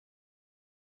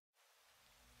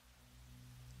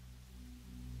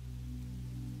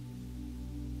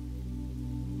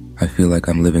I feel like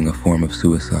I'm living a form of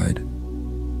suicide.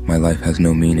 My life has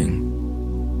no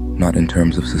meaning, not in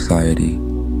terms of society,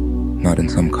 not in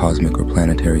some cosmic or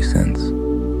planetary sense.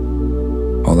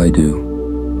 All I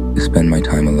do is spend my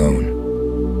time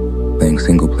alone, playing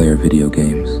single-player video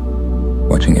games,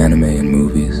 watching anime and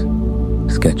movies,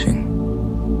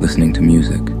 sketching, listening to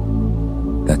music.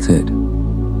 That's it.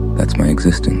 That's my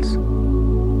existence.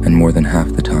 And more than half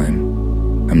the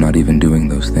time, I'm not even doing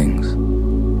those things.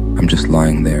 I'm just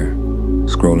lying there,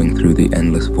 scrolling through the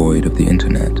endless void of the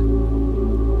internet,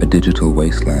 a digital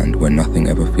wasteland where nothing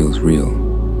ever feels real.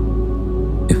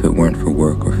 If it weren't for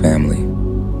work or family,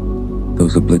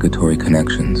 those obligatory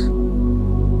connections,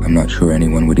 I'm not sure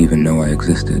anyone would even know I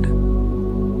existed.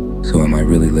 So am I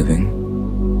really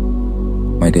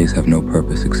living? My days have no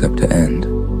purpose except to end,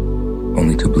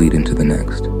 only to bleed into the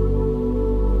next.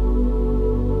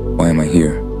 Why am I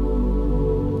here?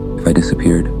 If I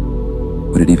disappeared,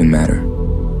 would it even matter?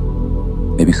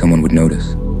 Maybe someone would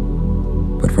notice.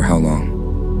 But for how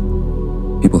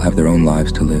long? People have their own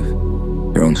lives to live,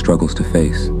 their own struggles to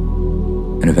face,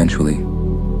 and eventually,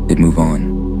 they'd move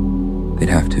on. They'd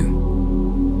have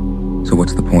to. So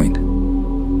what's the point?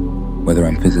 Whether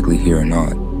I'm physically here or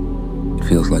not, it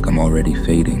feels like I'm already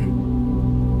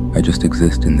fading. I just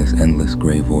exist in this endless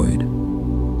gray void.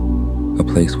 A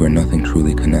place where nothing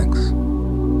truly connects,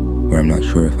 where I'm not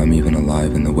sure if I'm even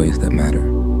alive in the ways that matter.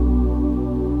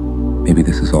 Maybe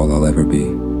this is all I'll ever be,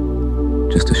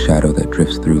 just a shadow that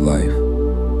drifts through life,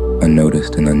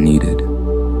 unnoticed and unneeded.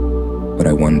 But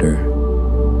I wonder,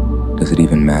 does it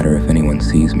even matter if anyone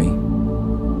sees me?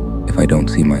 If I don't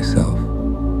see myself?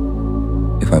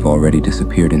 If I've already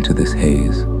disappeared into this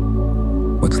haze,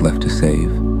 what's left to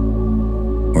save?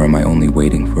 Or am I only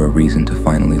waiting for a reason to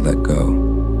finally let go?